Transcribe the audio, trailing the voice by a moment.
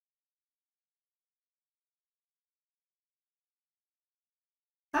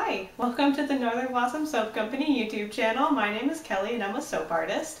Hi, welcome to the Northern Blossom Soap Company YouTube channel. My name is Kelly and I'm a soap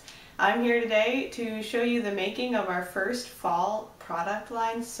artist. I'm here today to show you the making of our first fall product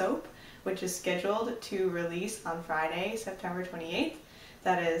line soap, which is scheduled to release on Friday, September 28th.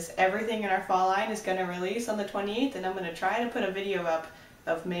 That is, everything in our fall line is going to release on the 28th, and I'm going to try to put a video up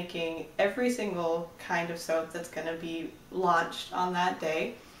of making every single kind of soap that's going to be launched on that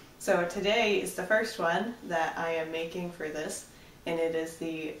day. So today is the first one that I am making for this, and it is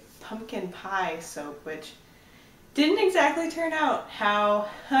the pumpkin pie soap, which didn't exactly turn out how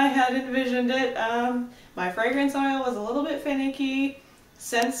I had envisioned it. My fragrance oil was a little bit finicky.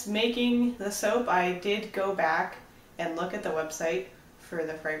 Since making the soap, I did go back and look at the website for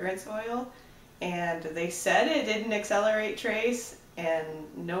the fragrance oil, and they said it didn't accelerate trace, and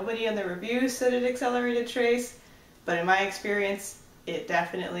nobody in the reviews said it accelerated trace, but in my experience it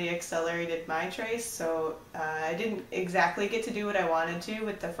definitely accelerated my trace, so I didn't exactly get to do what I wanted to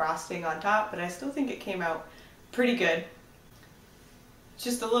with the frosting on top, but I still think it came out pretty good.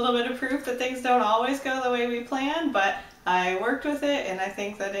 Just a little bit of proof that things don't always go the way we plan, but I worked with it and I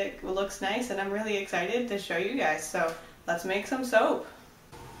think that it looks nice, and I'm really excited to show you guys. So let's make some soap.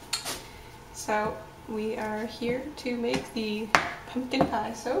 So we are here to make the pumpkin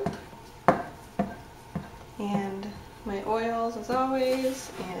pie soap, and my oils as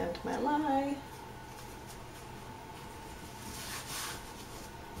always, and my lye.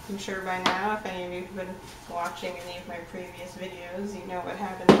 I'm sure by now, if any of you have been watching any of my previous videos, you know what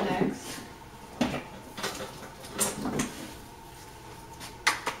happens next.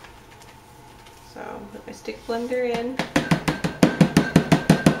 So put my stick blender in,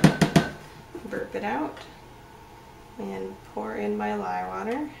 burp it out, and pour in my lye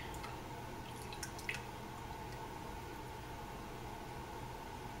water.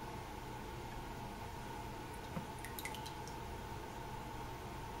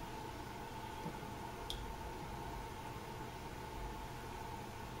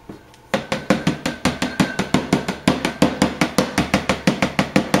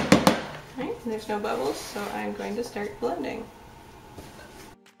 There's no bubbles, so I'm going to start blending.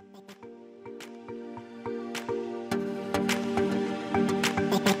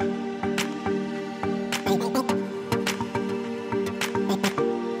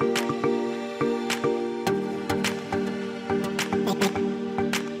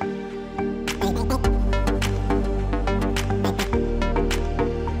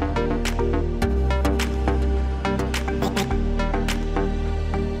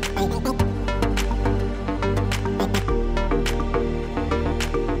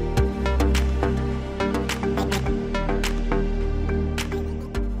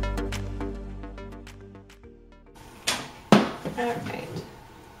 Alright,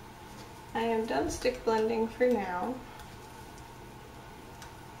 I am done stick blending for now.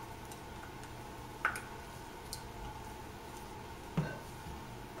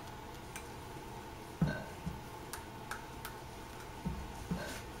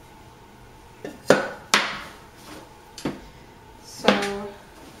 So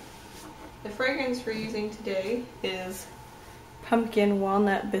the fragrance we're using today is Pumpkin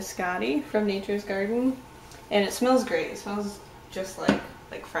Walnut Biscotti from Nature's Garden. And it smells great. It smells just like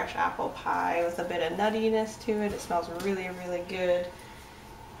fresh apple pie with a bit of nuttiness to it. It smells really, really good.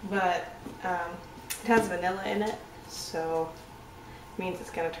 But it has vanilla in it, so it means it's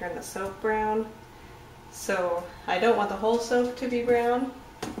going to turn the soap brown. So I don't want the whole soap to be brown,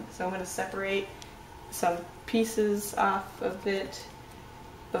 so I'm going to separate some pieces off of it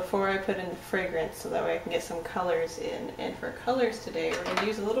before I put in the fragrance, so that way I can get some colors in. And for colors today, we're going to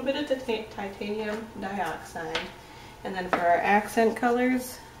use a little bit of titanium dioxide. And then for our accent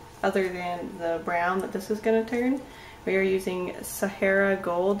colors, other than the brown that this is going to turn, we are using Sahara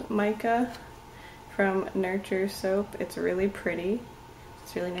Gold Mica from Nurture Soap. It's really pretty.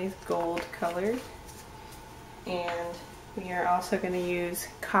 It's really nice gold color. And we are also going to use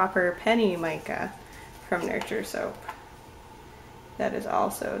Copper Penny Mica from Nurture Soap. That is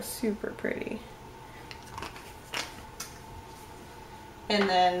also super pretty. And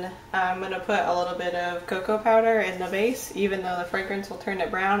then I'm going to put a little bit of cocoa powder in the base. Even though the fragrance will turn it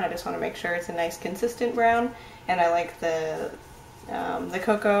brown, I just want to make sure it's a nice consistent brown. And I like the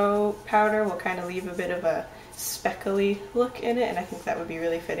cocoa powder will kind of leave a bit of a speckly look in it, and I think that would be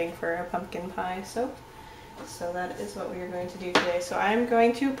really fitting for a pumpkin pie soap. So that is what we are going to do today. So I'm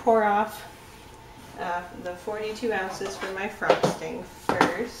going to pour off the 42 ounces for my frosting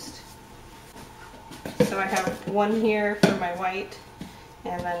first. So I have one here for my white,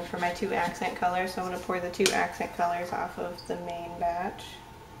 and then for my 2 accent colors. So I'm going to pour the 2 accent colors off of the main batch.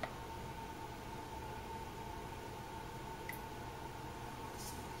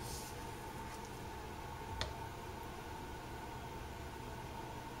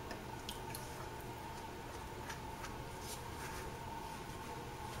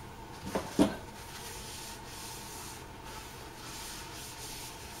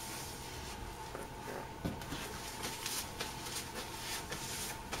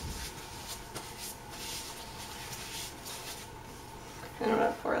 I'm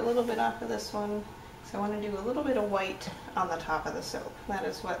going to pour a little bit off of this one. So I want to do a little bit of white on the top of the soap. That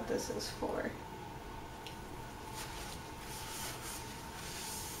is what this is for.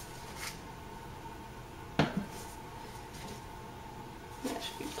 That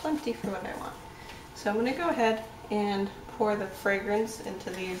should be plenty for what I want. So I'm going to go ahead and pour the fragrance into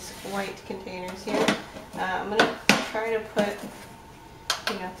these white containers here. I'm going to try to put,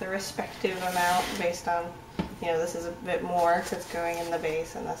 the respective amount based on, this is a bit more because it's going in the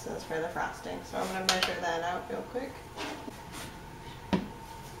base and this is for the frosting. So I'm going to measure that out real quick.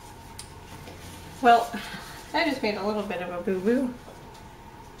 Well, I just made a little bit of a boo-boo.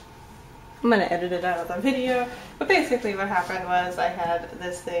 I'm going to edit it out of the video, but basically what happened was I had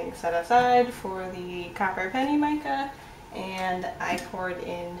this thing set aside for the copper penny mica, and I poured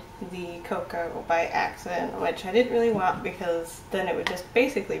in the cocoa by accident, which I didn't really want because then it would just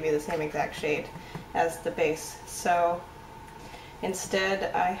basically be the same exact shade as the base. So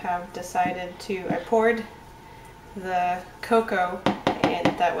instead I have decided I poured the cocoa and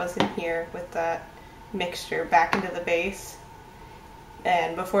that was in here with that mixture back into the base.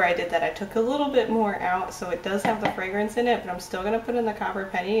 And before I did that, I took a little bit more out, so it does have the fragrance in it, but I'm still going to put in the copper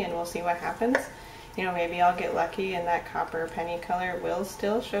penny and we'll see what happens. Maybe I'll get lucky and that copper penny color will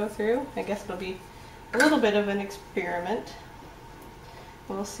still show through. I guess it'll be a little bit of an experiment.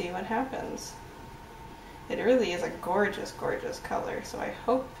 We'll see what happens. It really is a gorgeous, gorgeous color, so I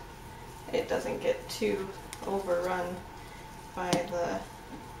hope it doesn't get too overrun by the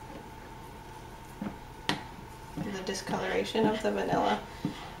discoloration of the vanilla.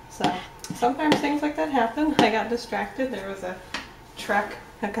 So sometimes things like that happen. I got distracted. There was a truck,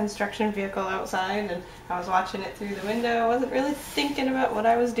 a construction vehicle outside, and I was watching it through the window. I wasn't really thinking about what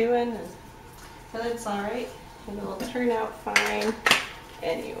I was doing, but it's alright. It will turn out fine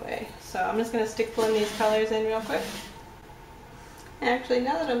anyway. So I'm just going to stick pulling these colors in real quick. Actually,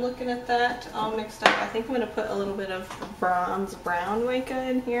 now that I'm looking at that all mixed up, I think I'm going to put a little bit of bronze brown mica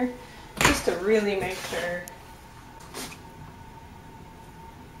in here, just to really make sure.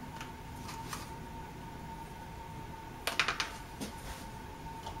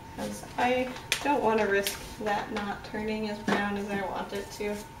 Because I don't want to risk that not turning as brown as I want it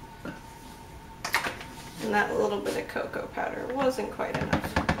to. And that little bit of cocoa powder wasn't quite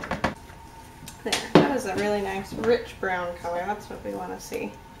enough. There, that is a really nice rich brown color. That's what we want to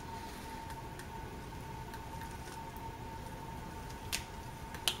see.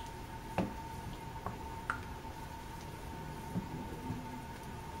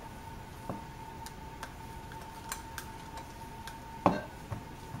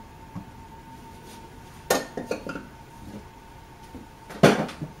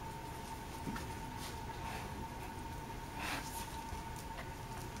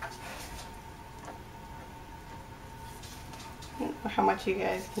 How much you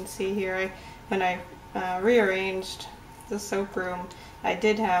guys can see here. When I rearranged the soap room, I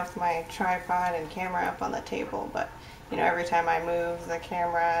did have my tripod and camera up on the table, but every time I moved, the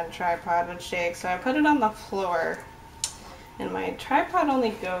camera and tripod would shake, so I put it on the floor. And my tripod only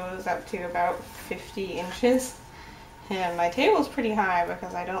goes up to about 50 inches, and my table's pretty high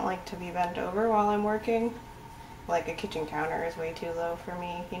because I don't like to be bent over while I'm working. Like a kitchen counter is way too low for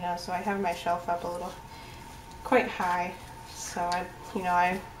me, so I have my shelf up a little quite high. So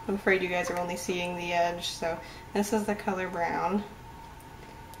I'm afraid you guys are only seeing the edge. So this is the color brown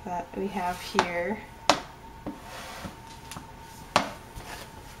that we have here.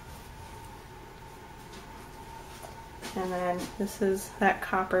 And then this is that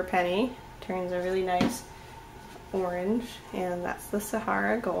copper penny. Turns a really nice orange, and that's the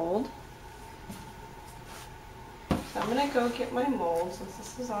Sahara gold. So I'm gonna go get my mold since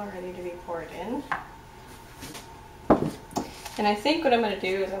this is all ready to be poured in. And I think what I'm going to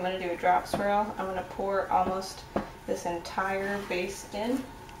do is I'm going to do a drop swirl. I'm going to pour almost this entire base in,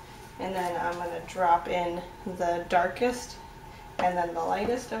 and then I'm going to drop in the darkest and then the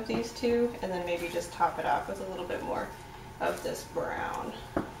lightest of these two, and then maybe just top it off with a little bit more of this brown.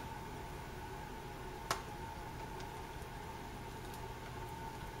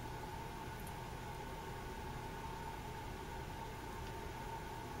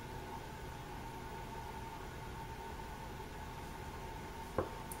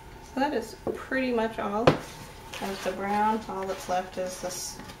 So that is pretty much all of the brown. All that's left is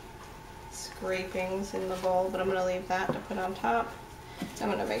this scrapings in the bowl, but I'm going to leave that to put on top. I'm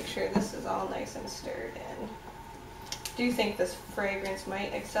going to make sure this is all nice and stirred in. I do think this fragrance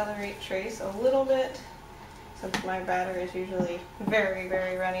might accelerate trace a little bit, since my batter is usually very,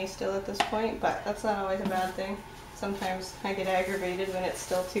 very runny still at this point, but that's not always a bad thing. Sometimes I get aggravated when it's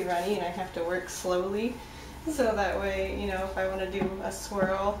still too runny and I have to work slowly So that way, you know, if I want to do a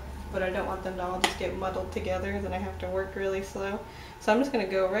swirl, but I don't want them to all just get muddled together, then I have to work really slow. So I'm just going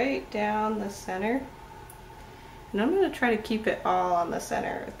to go right down the center. And I'm going to try to keep it all on the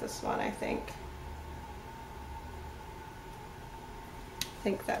center with this one, I think. I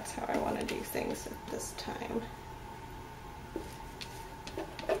think that's how I want to do things at this time.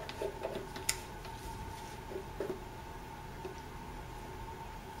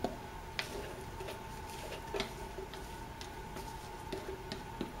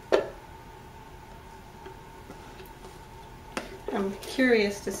 I'm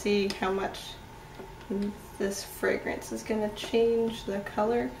curious to see how much this fragrance is going to change the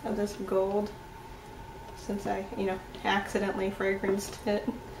color of this gold, since I, you know, accidentally fragranced it.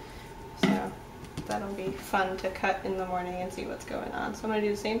 So that'll be fun to cut in the morning and see what's going on. So I'm going to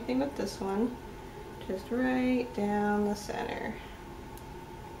do the same thing with this one, just right down the center.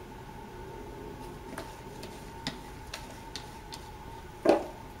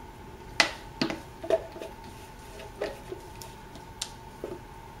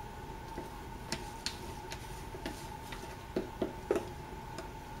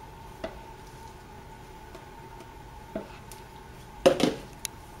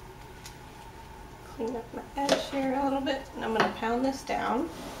 Clean up my edge here a little bit, and I'm going to pound this down.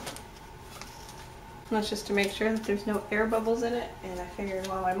 That's just to make sure that there's no air bubbles in it, and I figured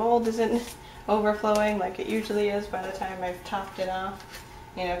while my mold isn't overflowing like it usually is by the time I've topped it off,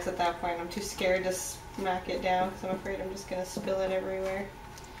 you know, because at that point I'm too scared to smack it down because I'm afraid I'm just going to spill it everywhere.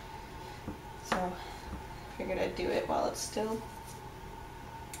 So I figured I'd do it while it's still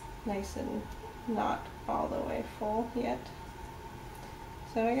nice and not all the way full yet.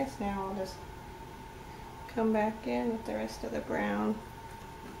 So I guess now I'll just come back in with the rest of the brown.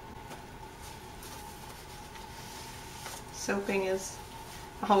 Soaping is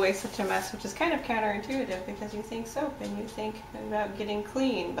always such a mess, which is kind of counterintuitive because you think soap and you think about getting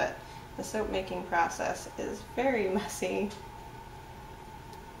clean, but the soap making process is very messy.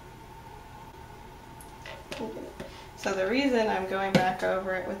 So the reason I'm going back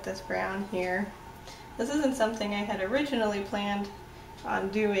over it with this brown here, this isn't something I had originally planned on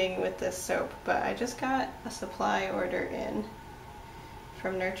doing with this soap, but I just got a supply order in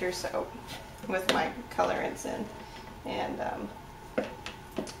from Nurture Soap with my colorants in, and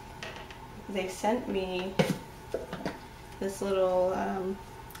they sent me this little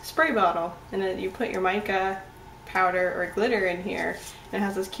spray bottle, and then you put your mica powder or glitter in here, and it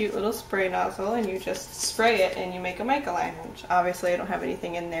has this cute little spray nozzle, and you just spray it and you make a mica line, which obviously I don't have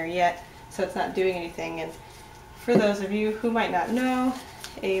anything in there yet, so it's not doing anything. And for those of you who might not know,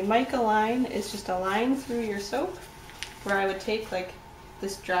 a mica line is just a line through your soap where I would take like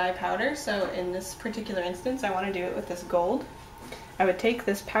this dry powder. So in this particular instance, I want to do it with this gold. I would take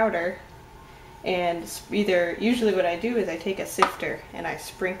this powder and usually what I do is I take a sifter and I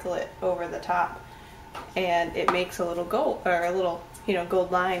sprinkle it over the top, and it makes a little gold, or a little, you know,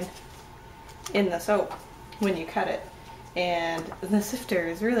 gold line in the soap when you cut it. And the sifter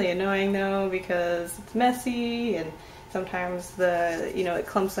is really annoying though because it's messy, and sometimes it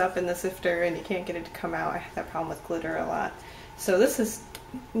clumps up in the sifter and you can't get it to come out. I have that problem with glitter a lot. So this is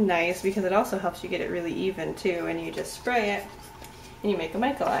nice because it also helps you get it really even too, and you just spray it and you make a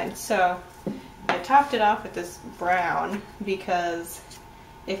mica line. So I topped it off with this brown because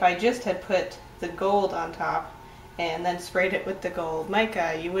if I just had put the gold on top and then sprayed it with the gold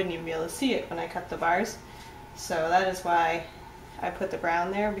mica, you wouldn't even be able to see it when I cut the bars. So that is why I put the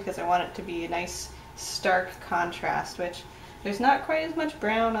brown there, because I want it to be a nice stark contrast, which there's not quite as much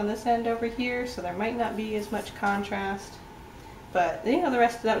brown on this end over here, so there might not be as much contrast. But, you know, the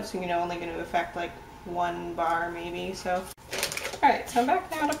rest of that's, you know, only going to affect like one bar maybe, so. Alright, so I'm back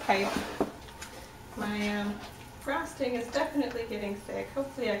now to pipe. My frosting is definitely getting thick.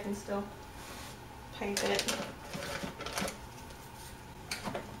 Hopefully I can still pipe it.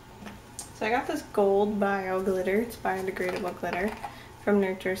 So I got this gold bio glitter. It's biodegradable glitter from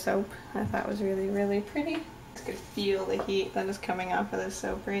Nurture Soap. I thought it was really, really pretty. You could feel the heat that is coming off of this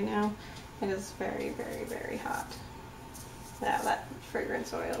soap right now. It is very, very, very hot. Yeah, that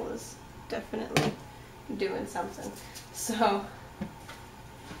fragrance oil is definitely doing something. So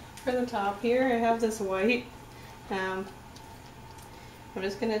for the top here, I have this white. I'm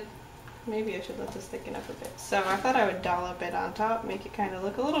just gonna, maybe I should let this thicken up a bit. So I thought I would dollop it on top, make it kind of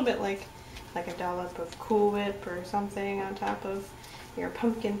look a little bit like a dollop of Cool Whip or something on top of your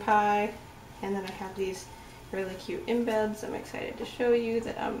pumpkin pie. And then I have these really cute embeds I'm excited to show you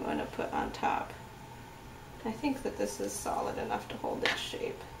that I'm going to put on top. I think that this is solid enough to hold its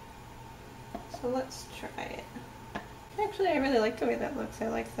shape. So let's try it. Actually, I really like the way that looks. I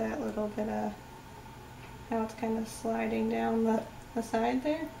like that little bit of how it's kind of sliding down the side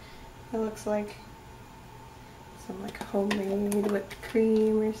there. It looks like some like homemade whipped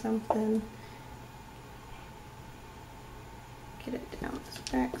cream or something. Get it down this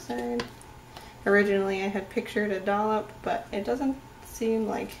back side. Originally I had pictured a dollop, but it doesn't seem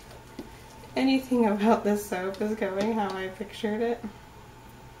like anything about this soap is going how I pictured it.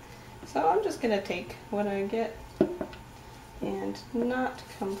 So I'm just gonna take what I get and not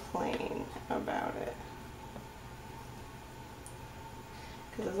complain about it.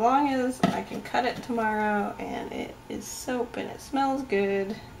 Because as long as I can cut it tomorrow and it is soap and it smells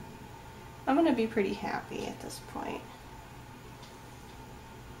good, I'm gonna be pretty happy at this point.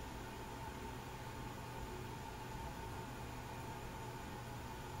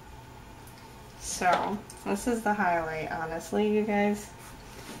 So, this is the highlight, honestly, you guys.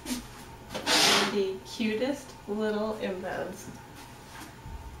 The cutest little embeds.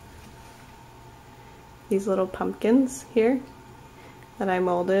 These little pumpkins here that I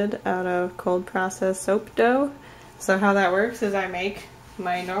molded out of cold processed soap dough. So how that works is I make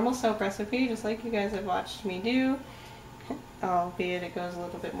my normal soap recipe, just like you guys have watched me do, albeit it goes a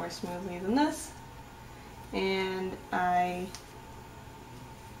little bit more smoothly than this. And I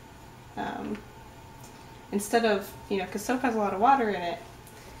instead of, because soap has a lot of water in it,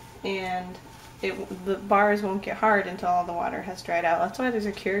 and the bars won't get hard until all the water has dried out. That's why there's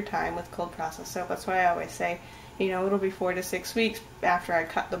a cure time with cold processed soap. That's why I always say, it'll be 4 to 6 weeks after I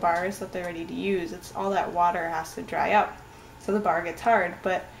cut the bars that they're ready to use. It's all that water has to dry up, so the bar gets hard.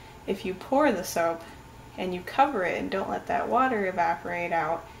 But if you pour the soap and you cover it and don't let that water evaporate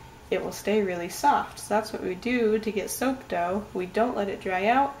out, it will stay really soft. So that's what we do to get soap dough. We don't let it dry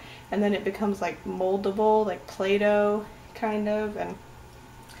out, and then it becomes like moldable, like Play-Doh kind of, and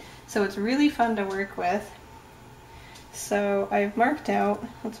so it's really fun to work with. So I've marked out,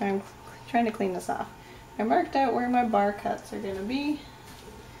 that's why I'm trying to clean this off. I marked out where my bar cuts are going to be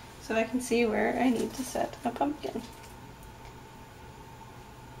so I can see where I need to set a pumpkin.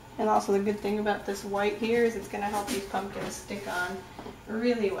 And also the good thing about this white here is it's going to help these pumpkins stick on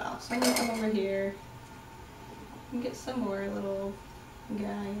really well. So I'm going to come over here and get some more little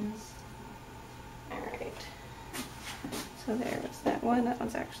guys. Alright. So there was that one. That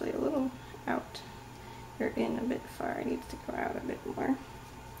one's actually a little out, or in a bit far. It needs to go out a bit more.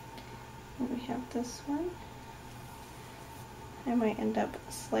 And we have this one. I might end up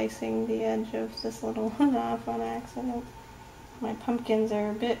slicing the edge of this little one off on accident. My pumpkins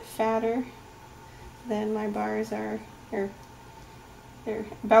are a bit fatter than my bars are. They're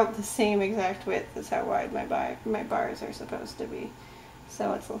about the same exact width as how wide my bars are supposed to be.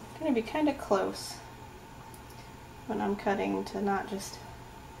 So it's going to be kind of close when I'm cutting, to not just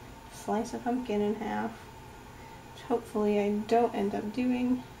slice a pumpkin in half, which hopefully I don't end up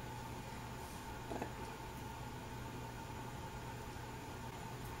doing. But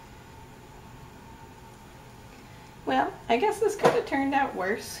well, I guess this could have turned out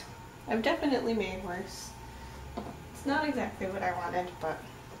worse. I've definitely made worse. It's not exactly what I wanted, but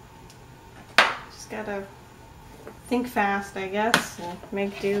just gotta think fast, I guess, and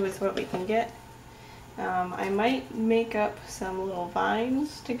make do with what we can get. I might make up some little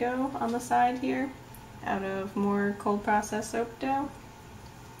vines to go on the side here out of more cold processed soap dough.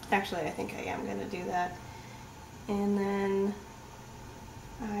 Actually, I think I am going to do that. And then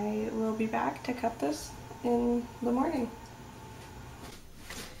I will be back to cut this in the morning.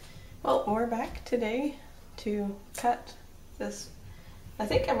 Well, we're back today to cut this. I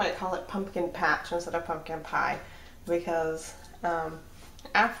think I might call it pumpkin patch instead of pumpkin pie, because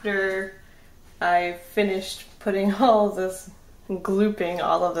after I finished putting all of this, glooping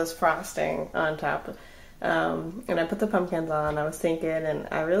all of this frosting on top, and I put the pumpkins on, I was thinking, and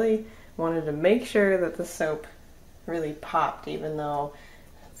I really wanted to make sure that the soap really popped, even though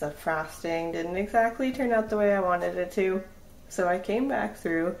the frosting didn't exactly turn out the way I wanted it to. So I came back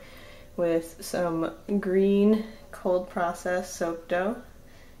through with some green cold processed soap dough,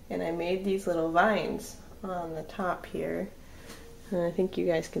 and I made these little vines on the top here. And I think you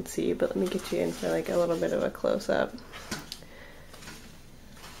guys can see, but let me get you in for like a little bit of a close-up.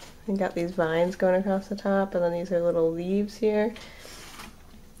 I got these vines going across the top, and then these are little leaves here.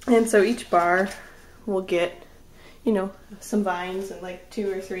 And so each bar will get, some vines and like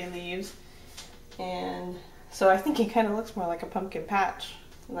 2 or 3 leaves. And so I think it kind of looks more like a pumpkin patch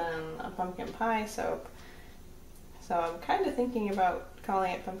than a pumpkin pie soap. So I'm kind of thinking about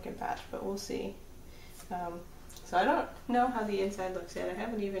calling it pumpkin patch, but we'll see. So I don't know how the inside looks yet. I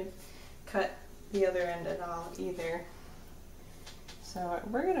haven't even cut the other end at all either. So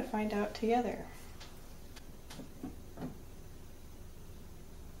we're going to find out together.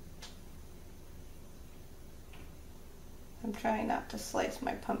 I'm trying not to slice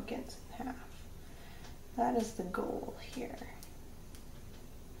my pumpkins in half. That is the goal here.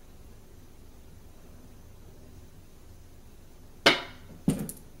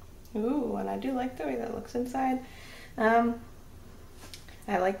 Ooh, and I do like the way that looks inside. I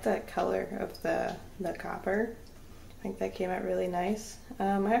like the color of the copper. I think that came out really nice.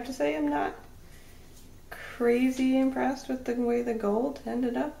 I have to say I'm not crazy impressed with the way the gold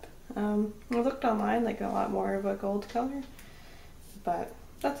ended up. I looked online like a lot more of a gold color, but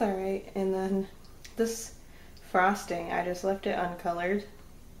that's alright. And then this frosting, I just left it uncolored.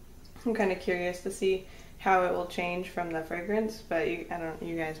 I'm kind of curious to see how it will change from the fragrance, but you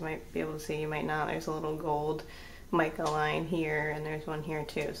guys might be able to see, you might not. There's a little gold mica line here, and there's one here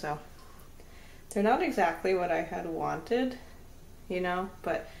too, so they're not exactly what I had wanted, you know,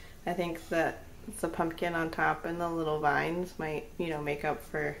 but I think that the pumpkin on top and the little vines might, you know, make up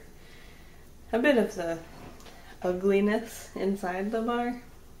for a bit of the ugliness inside the bar.